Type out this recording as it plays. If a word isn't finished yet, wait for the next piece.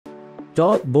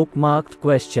Top bookmarked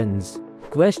questions.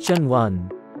 Question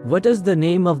 1. What is the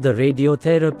name of the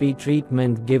radiotherapy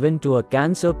treatment given to a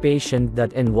cancer patient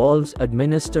that involves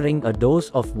administering a dose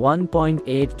of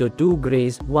 1.8 to 2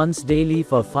 grays once daily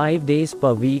for 5 days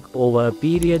per week over a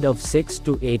period of 6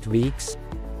 to 8 weeks?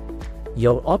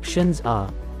 Your options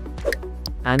are,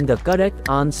 and the correct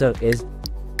answer is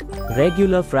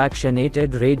regular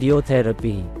fractionated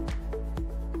radiotherapy.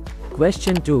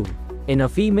 Question 2. In a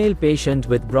female patient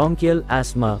with bronchial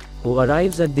asthma, who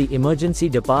arrives at the emergency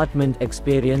department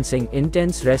experiencing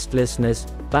intense restlessness,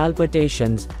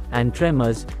 palpitations, and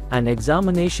tremors, an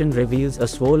examination reveals a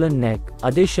swollen neck.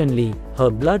 Additionally, her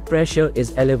blood pressure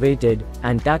is elevated,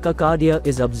 and tachycardia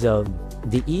is observed.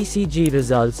 The ECG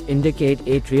results indicate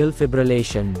atrial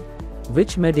fibrillation.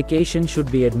 Which medication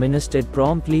should be administered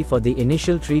promptly for the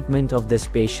initial treatment of this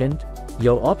patient?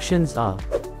 Your options are,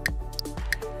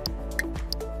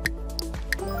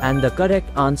 and the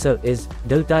correct answer is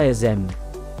diltiazem.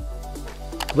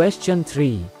 Question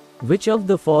 3. Which of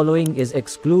the following is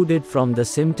excluded from the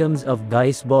symptoms of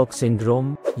Gais-Bach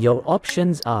syndrome? Your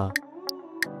options are,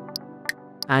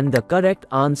 and the correct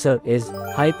answer is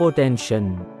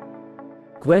hypotension.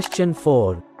 Question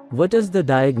 4. What is the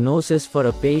diagnosis for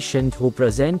a patient who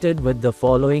presented with the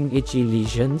following itchy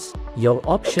lesions? Your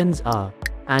options are,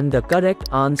 and the correct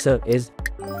answer is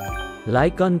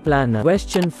lichen planus.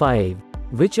 Question 5.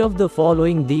 Which of the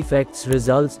following defects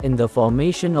results in the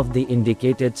formation of the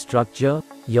indicated structure?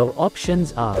 Your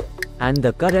options are, and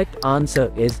the correct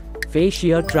answer is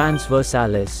fascia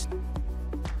transversalis.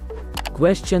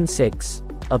 Question 6.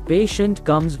 A patient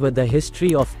comes with a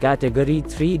history of category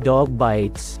 3 dog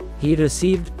bites. He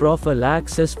received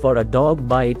prophylaxis for a dog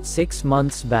bite 6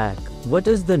 months back. What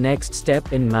is the next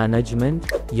step in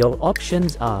management? Your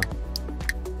options are,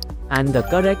 and the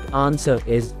correct answer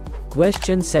is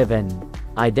question 7.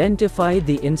 Identify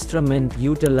the instrument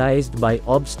utilized by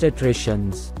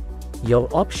obstetricians. Your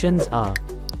options are,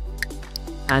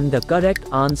 and the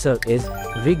correct answer is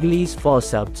Wrigley's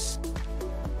forceps.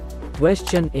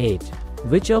 Question 8.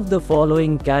 Which of the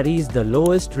following carries the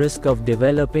lowest risk of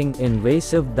developing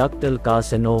invasive ductal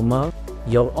carcinoma?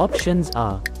 Your options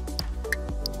are,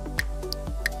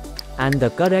 and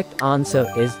the correct answer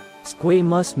is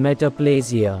squamous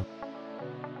metaplasia.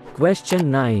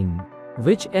 Question 9.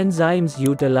 Which enzymes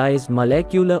utilize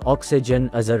molecular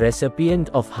oxygen as a recipient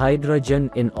of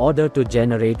hydrogen in order to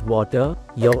generate water?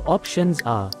 Your options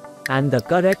are, and the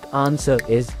correct answer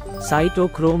is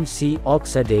cytochrome C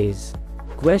oxidase.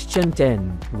 Question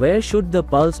 10. Where should the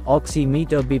pulse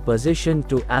oximeter be positioned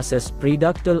to assess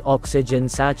preductal oxygen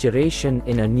saturation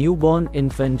in a newborn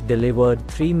infant delivered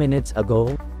 3 minutes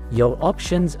ago? Your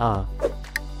options are,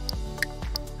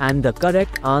 and the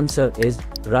correct answer is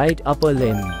right upper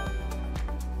limb.